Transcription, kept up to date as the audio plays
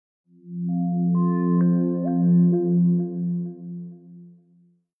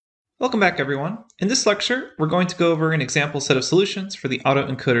Welcome back, everyone. In this lecture, we're going to go over an example set of solutions for the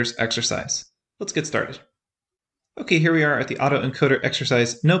autoencoders exercise. Let's get started. Okay, here we are at the autoencoder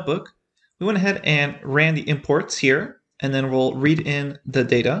exercise notebook. We went ahead and ran the imports here, and then we'll read in the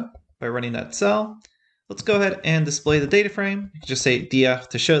data by running that cell. Let's go ahead and display the data frame. You can just say df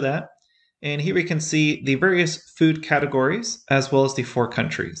to show that. And here we can see the various food categories as well as the 4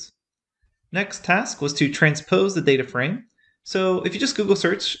 countries. Next task was to transpose the data frame. So if you just Google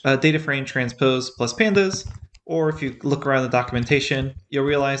search data frame transpose plus pandas, or if you look around the documentation, you'll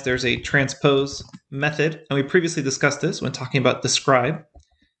realize there's a transpose method, and we previously discussed this when talking about describe.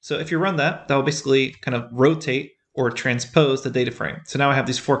 So if you run that, that will basically kind of rotate or transpose the data frame. So now I have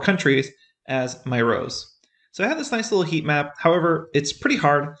these 4 countries as my rows. So I have this nice little heat map. However, it's pretty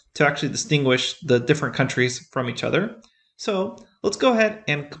hard to actually distinguish the different countries from each other. So let's go ahead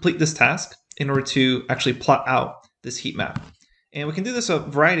and complete this task in order to actually plot out this heat map. And we can do this a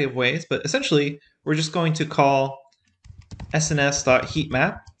variety of ways, but essentially we're just going to call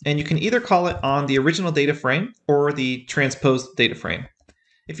sns.heatmap, and you can either call it on the original data frame or the transposed data frame.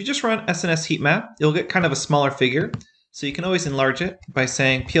 If you just run sns heatmap, you'll get kind of a smaller figure, so you can always enlarge it by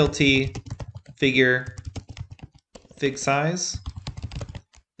saying plt figure fig size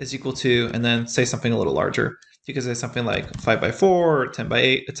is equal to, and then say something a little larger. You can say something like 5x4 or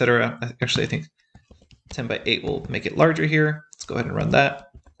 10x8, etc. Actually, I think 10x8 will make it larger here. Let's go ahead and run that.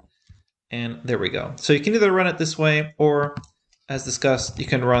 And there we go. So you can either run it this way, or as discussed, you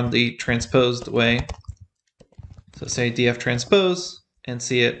can run the transposed way. So say df transpose and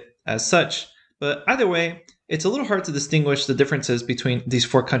see it as such. But either way, it's a little hard to distinguish the differences between these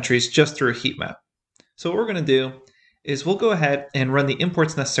 4 countries just through a heat map. So what we're going to do is we'll go ahead and run the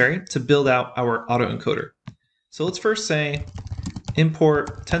imports necessary to build out our autoencoder. So let's first say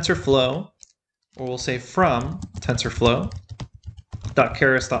import TensorFlow, or we'll say from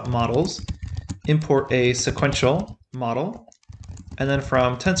TensorFlow.keras.models, import a sequential model, and then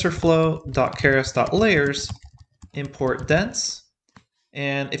from TensorFlow.keras.layers, import dense.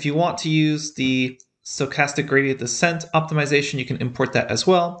 And if you want to use the stochastic gradient descent optimization, you can import that as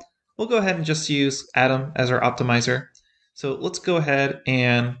well. We'll go ahead and just use Atom as our optimizer. So let's go ahead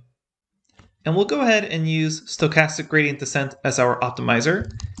and we'll go ahead and use stochastic gradient descent as our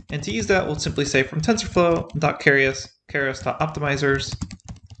optimizer. And to use that, we'll simply say from TensorFlow.keras.optimizers,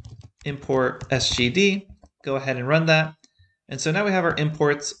 import SGD, go ahead and run that. And so now we have our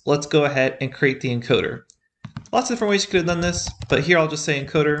imports. Let's go ahead and create the encoder. Lots of different ways you could have done this, but here I'll just say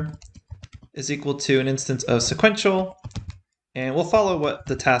encoder is equal to an instance of sequential, and we'll follow what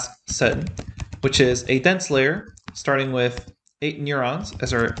the task said, which is a dense layer starting with 8 neurons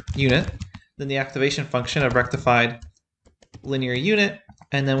as our unit, then the activation function of rectified linear unit,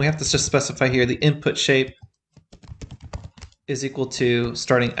 and then we have to just specify here the input shape is equal to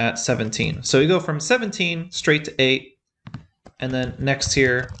starting at 17. So we go from 17 straight to 8, and then next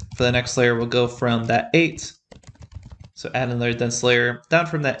here for the next layer we'll go from that 8, so add another dense layer, down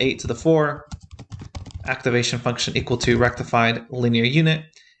from that 8 to the 4, activation function equal to rectified linear unit.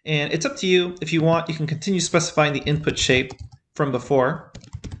 And it's up to you. If you want, you can continue specifying the input shape from before,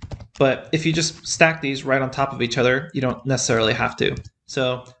 but if you just stack these right on top of each other, you don't necessarily have to.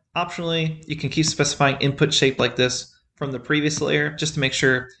 So optionally, you can keep specifying input shape like this from the previous layer just to make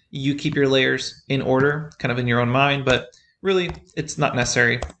sure you keep your layers in order, kind of in your own mind, but really it's not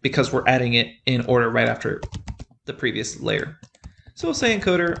necessary because we're adding it in order right after the previous layer. So we'll say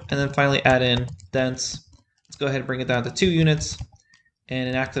encoder and then finally add in dense. Let's go ahead and bring it down to 2 units and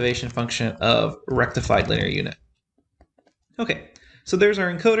an activation function of rectified linear unit. Okay, so there's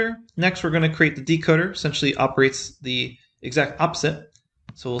our encoder. Next, we're going to create the decoder. Essentially operates the exact opposite.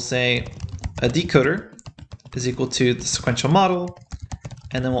 So we'll say a decoder is equal to the sequential model,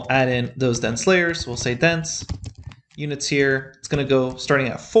 and then we'll add in those dense layers. We'll say dense units here. It's going to go starting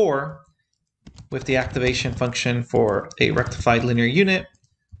at 4 with the activation function for a rectified linear unit,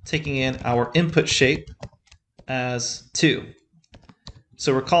 taking in our input shape as 2.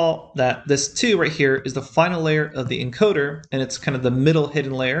 So recall that this 2 right here is the final layer of the encoder, and it's kind of the middle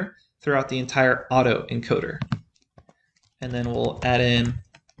hidden layer throughout the entire autoencoder. And then we'll add in,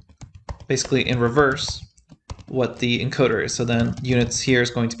 basically in reverse, what the encoder is. So then units here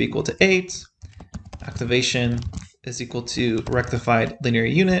is going to be equal to 8, activation is equal to rectified linear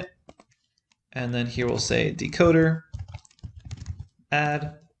unit, and then here we'll say decoder,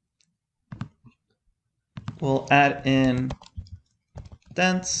 add, we'll add in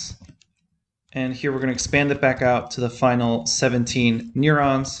dense, and here we're going to expand it back out to the final 17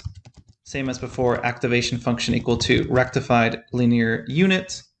 neurons. Same as before, activation function equal to rectified linear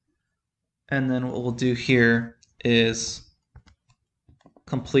unit. And then what we'll do here is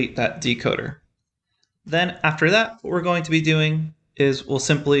complete that decoder. Then after that, what we're going to be doing is we'll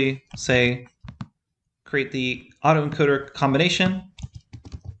simply say create the autoencoder combination,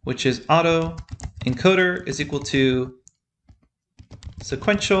 which is autoencoder is equal to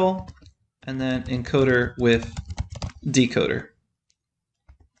sequential and then encoder with decoder.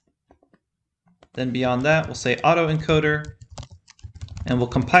 Then beyond that, we'll say autoencoder and we'll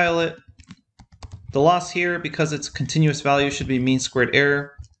compile it. The loss here, because it's a continuous value, should be mean squared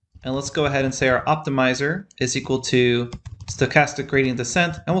error. And let's go ahead and say our optimizer is equal to stochastic gradient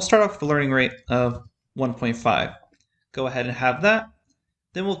descent. And we'll start off with a learning rate of 1.5. Go ahead and have that.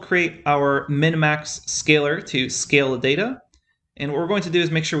 Then we'll create our min-max scaler to scale the data. And what we're going to do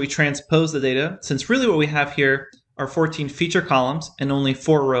is make sure we transpose the data, since really what we have here are 14 feature columns and only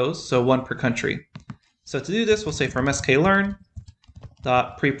 4 rows, so 1 per country. So to do this, we'll say from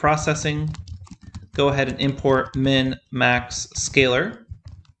sklearn.preprocessing, go ahead and import min-max scaler.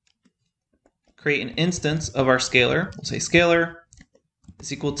 Create an instance of our scaler. We'll say scaler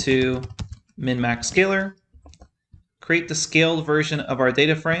is equal to min-max scaler. Create the scaled version of our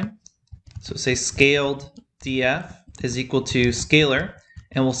data frame. So say scaled df is equal to scaler,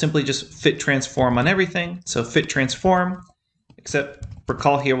 and we'll simply just fit transform on everything. So fit transform, except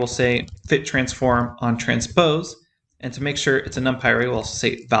recall here we'll say fit transform on transpose, and to make sure it's a NumPy array, we'll also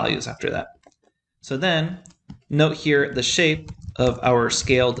say values after that. So then note here the shape of our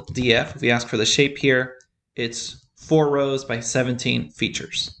scaled df. If we ask for the shape here, it's 4 rows by 17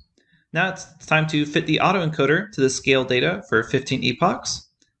 features. Now it's time to fit the autoencoder to the scaled data for 15 epochs.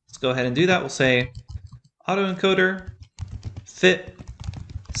 Let's go ahead and do that. We'll say autoencoder fit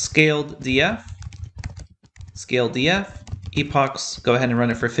scaled df, epochs, go ahead and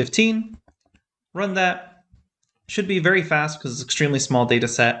run it for 15. Run that. Should be very fast because it's an extremely small data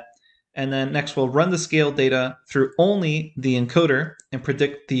set. And then next we'll run the scaled data through only the encoder and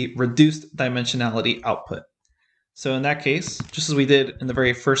predict the reduced dimensionality output. So in that case, just as we did in the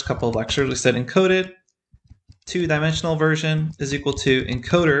very first couple of lectures, we said encoded 2-dimensional version is equal to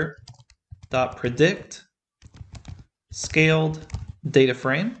encoder.predict scaled data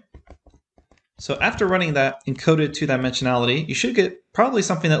frame. So after running that encoded 2-dimensionality, you should get probably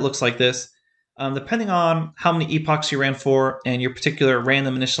something that looks like this. Depending on how many epochs you ran for and your particular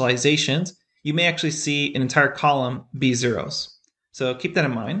random initializations, you may actually see an entire column be zeros. So keep that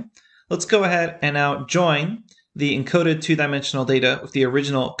in mind. Let's go ahead and now join the encoded 2-dimensional data with the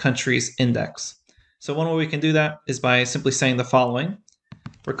original country's index. So one way we can do that is by simply saying the following.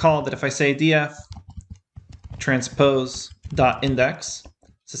 Recall that if I say df transpose.index,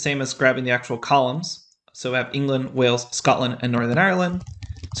 it's the same as grabbing the actual columns. So I have England, Wales, Scotland, and Northern Ireland.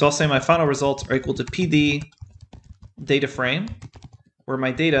 So I'll say my final results are equal to pd data frame, where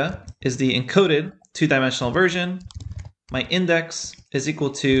my data is the encoded 2-dimensional version. My index is equal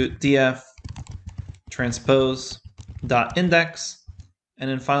to df transpose.index. And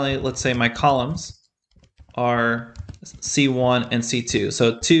then finally, let's say my columns are C1 and C2.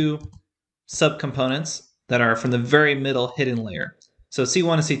 So 2 subcomponents that are from the very middle hidden layer. So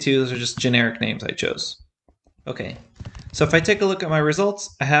C1 and C2, those are just generic names I chose. Okay, so if I take a look at my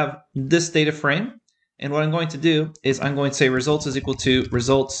results, I have this data frame. And what I'm going to do is I'm going to say results is equal to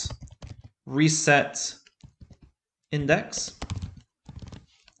results reset index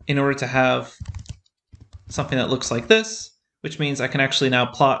in order to have something that looks like this, which means I can actually now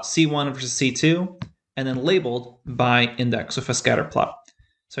plot C1 versus C2 and then labeled by index with a scatter plot.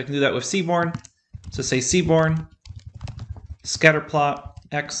 So I can do that with Seaborn. So say Seaborn scatter plot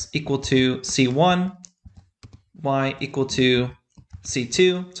x equal to C1, y equal to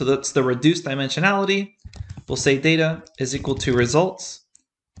C2. So that's the reduced dimensionality. We'll say data is equal to results,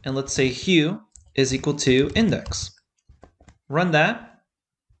 and let's say hue is equal to index. Run that,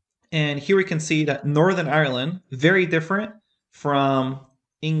 and here we can see that Northern Ireland, very different from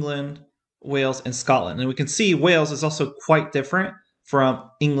England, Wales, and Scotland. And we can see Wales is also quite different from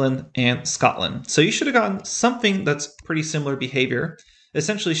England and Scotland. So you should have gotten something that's pretty similar behavior,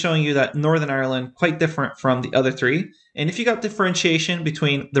 essentially showing you that Northern Ireland quite different from the other 3. And if you got differentiation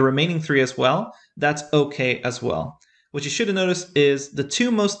between the remaining 3 as well, that's okay as well. What you should have noticed is the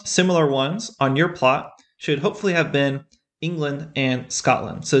 2 most similar ones on your plot should hopefully have been England and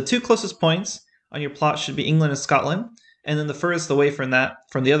Scotland. So the 2 closest points on your plot should be England and Scotland, and then the furthest away from that,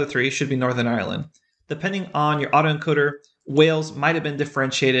 from the other 3, should be Northern Ireland. Depending on your autoencoder, Wales might have been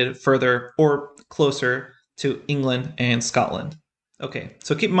differentiated further or closer to England and Scotland. Okay,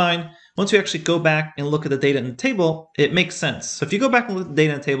 so keep in mind, once we actually go back and look at the data in the table, it makes sense. So if you go back and look at the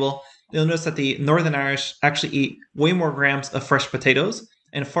data in the table, you'll notice that the Northern Irish actually eat way more grams of fresh potatoes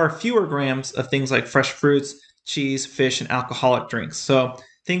and far fewer grams of things like fresh fruits cheese, fish, and alcoholic drinks. So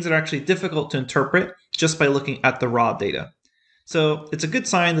things that are actually difficult to interpret just by looking at the raw data. So it's a good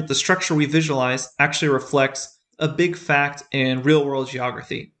sign that the structure we visualize actually reflects a big fact in real-world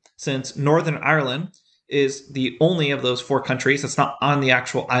geography, since Northern Ireland is the only of those 4 countries that's not on the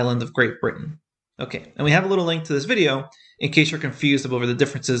actual island of Great Britain. Okay, and we have a little link to this video in case you're confused over the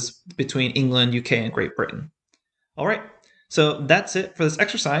differences between England, UK, and Great Britain. All right, so that's it for this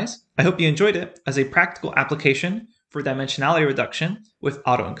exercise. I hope you enjoyed it as a practical application for dimensionality reduction with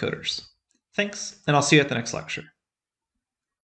autoencoders. Thanks, and I'll see you at the next lecture.